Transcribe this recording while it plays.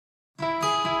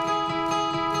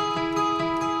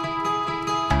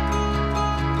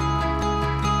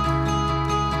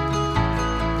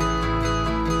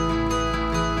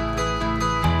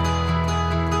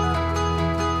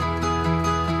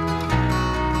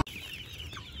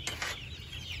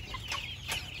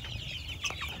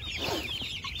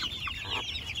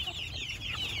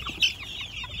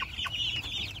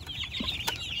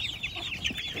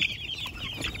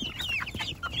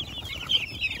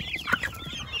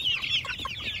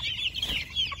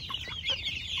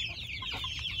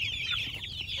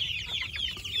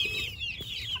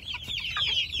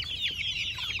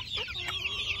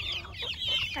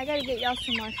gotta get y'all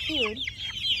some more food.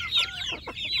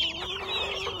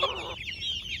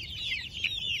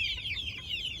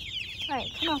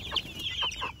 Alright, come on.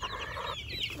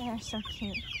 They're so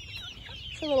cute.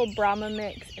 It's a little Brahma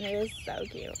mix and it is so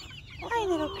cute. Hi,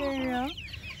 little girl.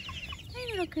 Hi,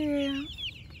 little girl.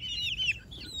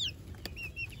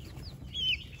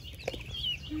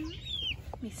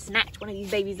 Let me snatch one of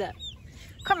these babies up.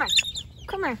 Come here.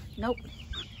 Come here. Nope.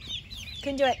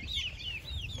 Couldn't do it.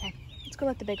 Okay, let's go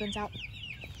let the big ones out.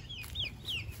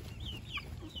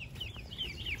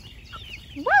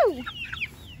 Whoa!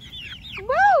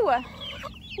 Whoa!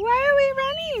 Why are we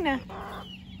running?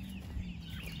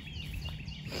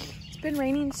 It's been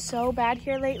raining so bad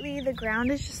here lately. The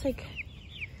ground is just like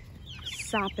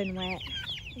sopping wet.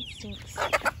 It stinks.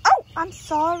 Oh, I'm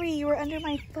sorry. You were under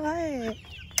my foot.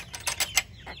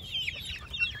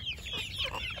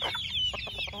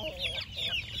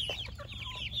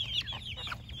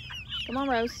 Come on,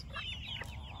 Rose.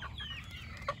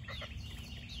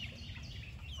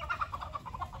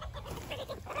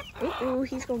 Ooh,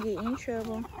 he's gonna get you in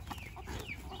trouble.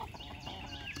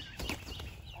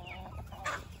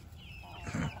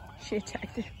 She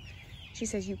attacked him. She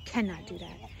says you cannot do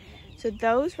that. So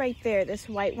those right there, this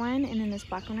white one and then this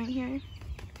black one right here,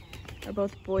 are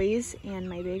both boys, and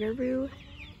my bigger Roo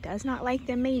does not like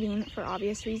them mating for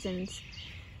obvious reasons.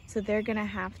 So they're gonna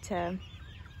have to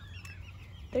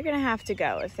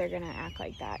go if they're gonna act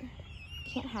like that.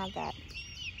 Can't have that.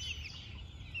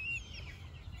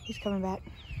 He's coming back.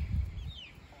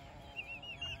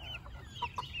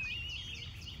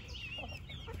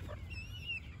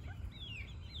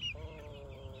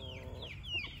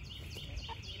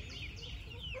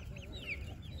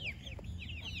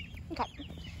 Okay,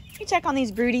 let me check on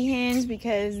these broody hens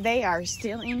because they are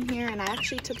still in here, and I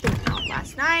actually took them out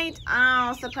last night.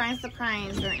 Oh, surprise,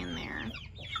 surprise, they're in there.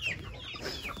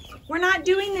 We're not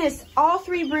doing this all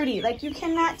three broody. Like, you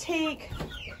cannot take,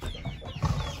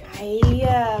 you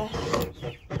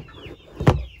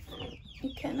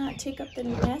cannot take up the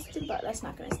nested, but that's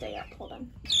not gonna stay up. Hold on.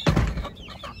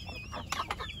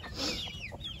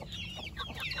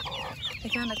 I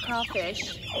found a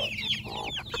crawfish.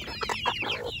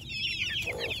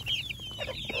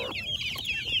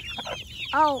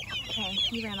 Oh, okay,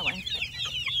 he ran away.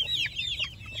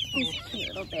 These cute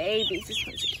little babies. This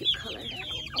one's a cute color.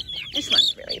 This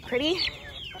one's really pretty.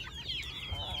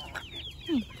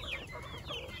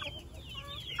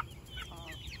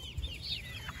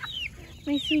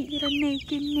 My sweet little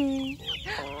nakedness.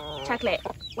 Chocolate,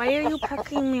 why are you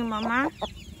pecking me, Mama?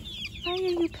 Why are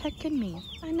you pecking me?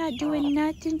 I'm not doing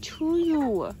nothing to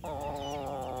you.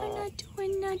 I'm not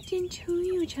doing nothing to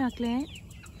you, Chocolate.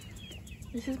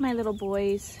 This is my little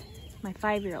boy's, my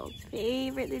 5-year-old's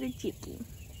favorite little chickie.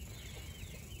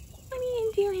 What are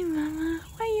you doing, Mama?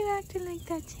 Why are you acting like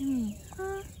that to me,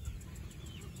 huh?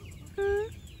 Hmm?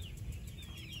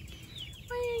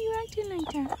 Why are you acting like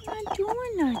that? I'm not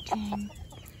doing nothing.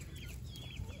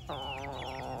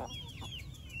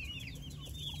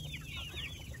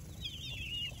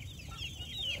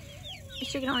 This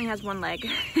chicken only has one leg.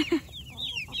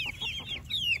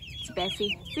 It's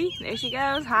Bessie. See, there she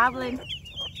goes, hobbling.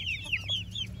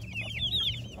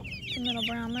 Some little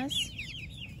Brahmas.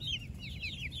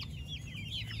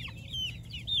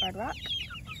 Red rock.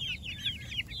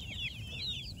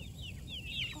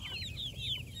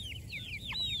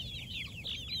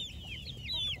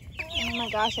 Oh my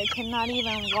gosh, I cannot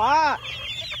even walk.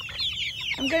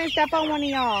 I'm gonna step on one of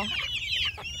y'all.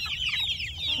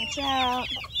 Watch out.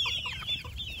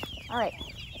 All right.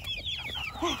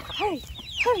 Hurry,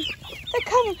 hurry. They're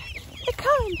coming. They're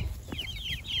coming.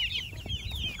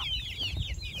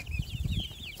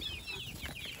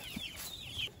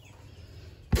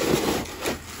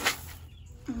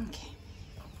 Okay.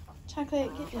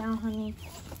 Chocolate, get down, honey.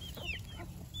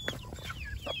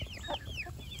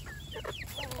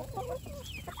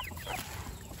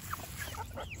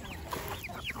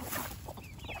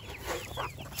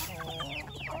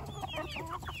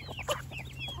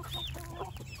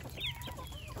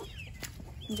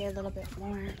 Get a little bit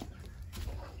more.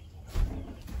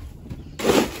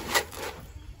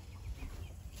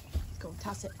 Go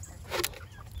toss it.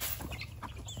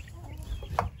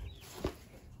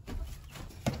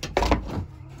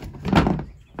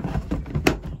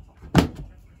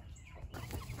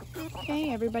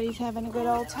 Okay, everybody's having a good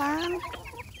old time.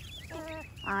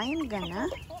 I'm gonna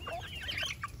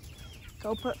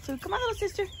go put food. Come on, little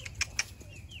sister.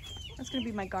 That's gonna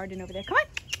be my garden over there. Come on.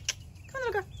 Come on,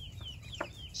 little girl.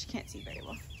 She can't see very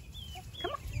well.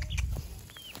 Come on.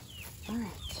 All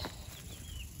right.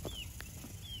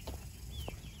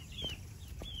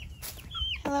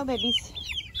 Hello, babies.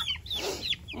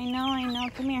 I know.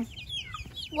 Come here.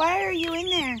 Why are you in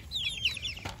there?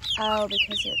 Oh,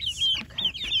 because it's...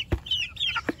 Okay.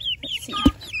 Let's see.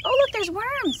 Oh, look, there's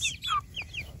worms.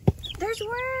 There's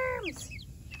worms.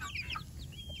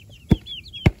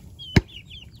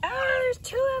 Oh, there's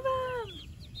 2 of them.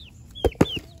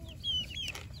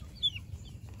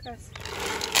 Gross.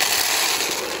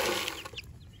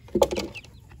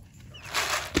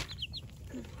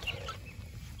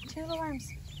 2 little worms.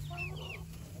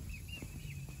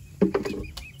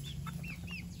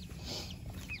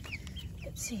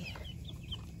 Let's see.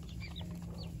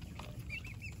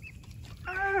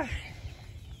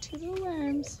 2 little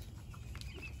worms.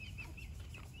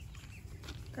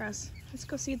 Gross. Let's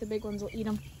go see if the big ones will eat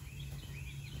them.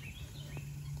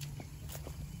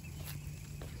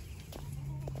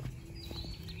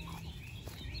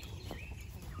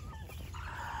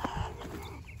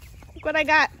 Look what I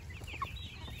got.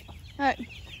 Look.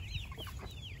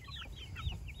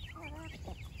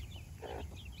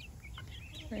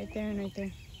 Right there and right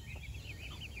there.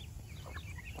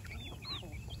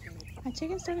 My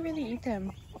chickens don't really eat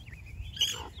them.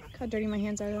 Look how dirty my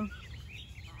hands are though.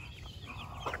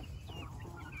 Look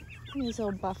at this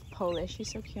little buff Polish.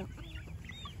 She's so cute.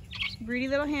 Broody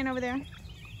little hen over there.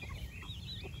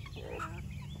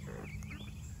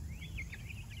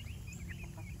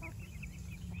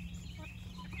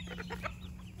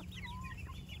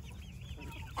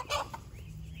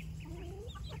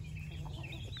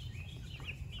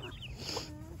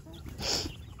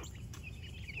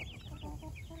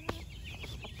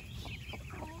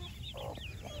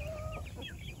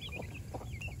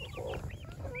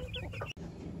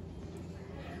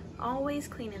 Always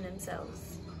cleaning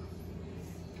themselves.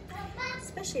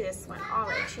 Especially this one,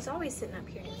 Olive. She's always sitting up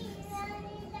here doing this.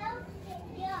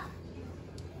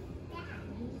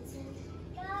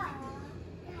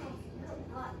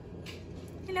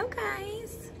 Hello,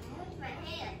 guys.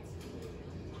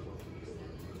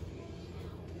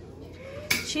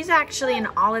 She's actually an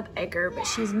olive egger, but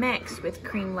she's mixed with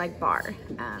cream leg bar.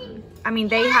 I mean,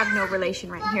 they have no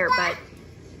relation right here, but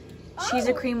she's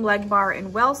a cream leg bar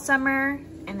in well summer.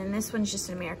 And then this one's just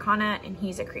an Americana, and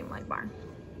he's a cream leg bar.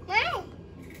 Hi,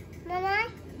 Mama.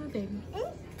 Oh, baby.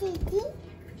 Titi.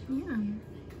 Yeah.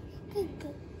 Titi.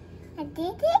 I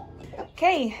did it.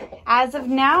 Okay, as of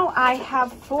now, I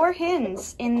have 4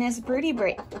 hens in this broody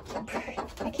break.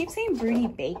 I keep saying broody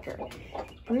baker.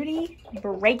 Broody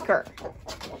breaker.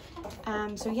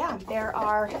 So yeah, there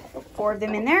are 4 of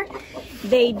them in there.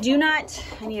 They do not,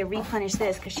 I need to replenish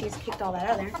this because she's kicked all that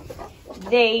out of there.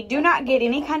 They do not get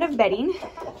any kind of bedding.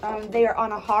 They are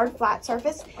on a hard, flat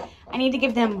surface. I need to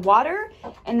give them water,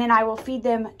 and then I will feed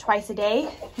them twice a day,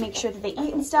 make sure that they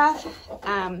eat and stuff.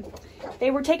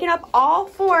 They were taking up all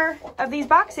 4 of these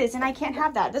boxes, and I can't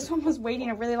have that. This one was waiting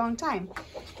a really long time,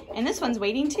 and this one's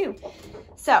waiting too.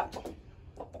 So,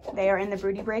 they are in the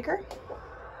broody breaker.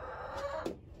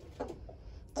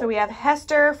 So we have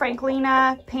Hester,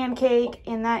 Franklina, Pancake,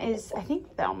 and that is, I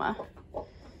think, Thelma.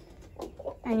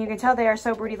 And you can tell they are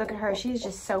so broody. Look at her. She's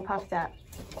just so puffed up.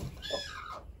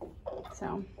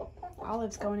 So,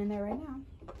 Olive's going in there right now.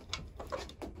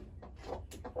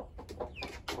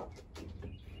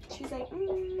 She's like,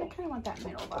 I kind of want that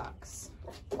middle box.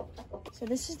 So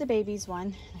this is the baby's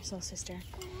one. There's little sister.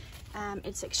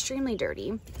 It's extremely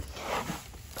dirty.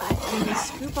 But I'm going to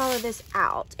scoop all of this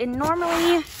out. And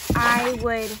normally I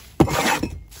would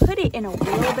put it in a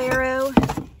wheelbarrow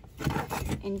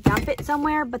and dump it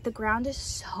somewhere, but the ground is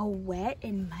so wet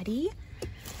and muddy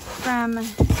from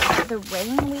the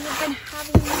rain we've been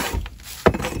having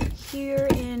here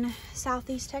in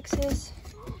Southeast Texas.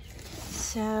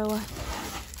 So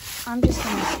I'm just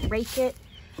going to rake it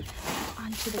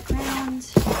onto the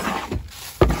ground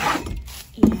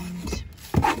and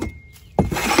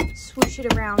swoosh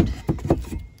it around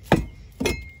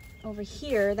over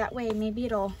here. That way maybe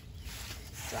it'll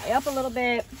dry up a little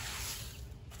bit.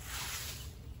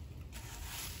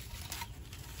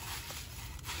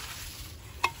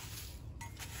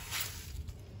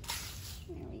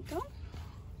 There we go.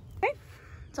 Okay,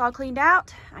 it's all cleaned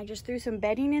out. I just threw some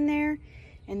bedding in there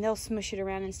and they'll smush it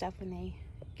around and stuff when they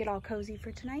get all cozy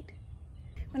for tonight.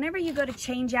 Whenever you go to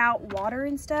change out water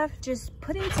and stuff, just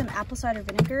put in some apple cider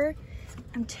vinegar.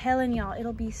 I'm telling y'all,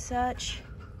 it'll be such,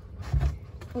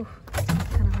 oh, it's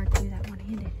kind of hard to do that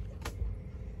one-handed.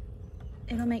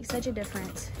 It'll make such a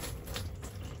difference.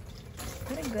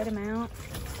 Put a good amount.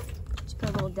 Just put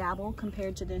a little dabble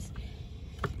compared to this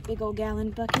big old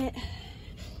gallon bucket.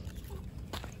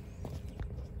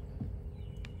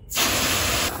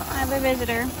 I have a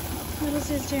visitor, little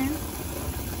sister.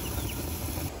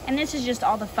 And this is just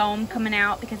all the foam coming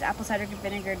out because apple cider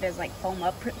vinegar does like foam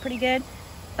up pretty good.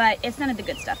 but it's none of the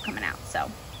good stuff coming out, so.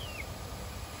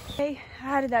 Okay,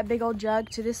 I added that big old jug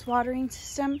to this watering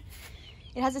system.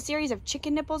 It has a series of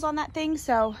chicken nipples on that thing,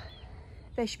 so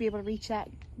they should be able to reach that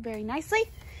very nicely.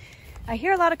 I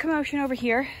hear a lot of commotion over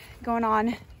here going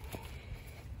on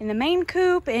in the main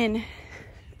coop and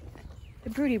the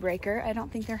broody breaker. I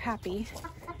don't think they're happy.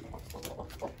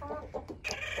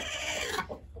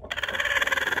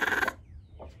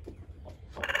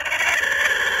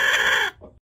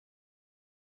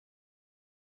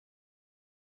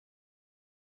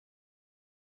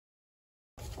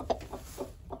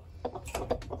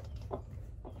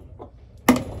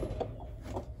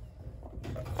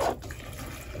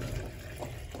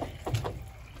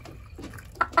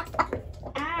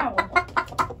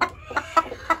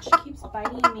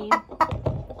 Biting me.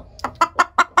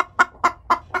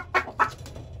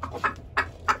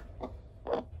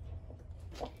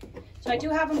 So I do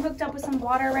have them hooked up with some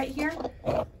water right here,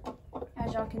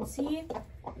 as y'all can see.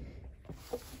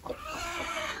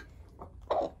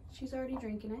 She's already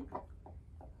drinking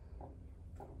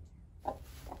it.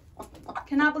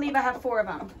 Cannot believe I have 4 of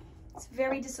them. It's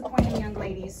very disappointing, young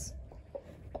ladies.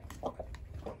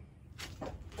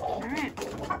 All right.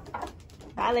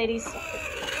 Bye, ladies.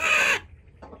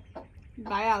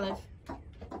 Bye, Olive.